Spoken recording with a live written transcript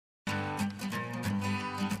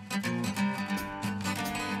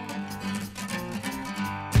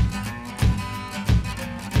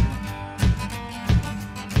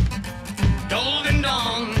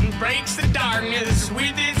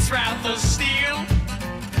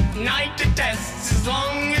it detests as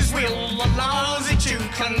long as will allows it to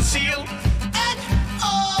conceal. And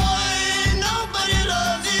nobody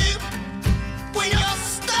loves you when you're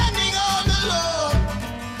standing on the law.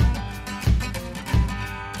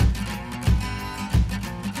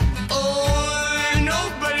 Oh,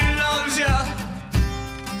 nobody loves you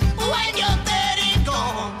when you're dead and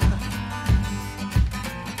gone.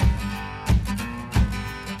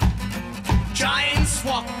 Giants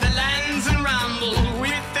walk the lands and ramble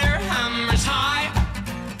with their hammers high,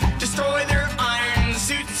 destroy their iron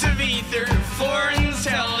suits of ether, foreign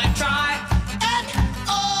till they try. And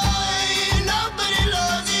nobody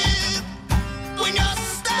loves you when you're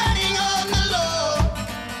standing on the law.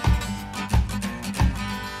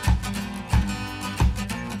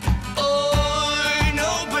 Oh,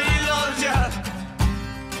 nobody loves you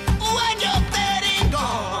when you're dead and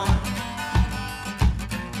gone.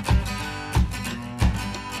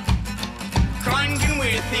 Grinding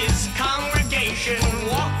with his congregation,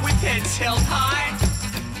 walk with heads held high.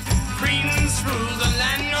 Cretans rule the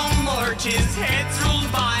land no more, 'tis heads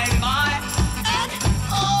ruled by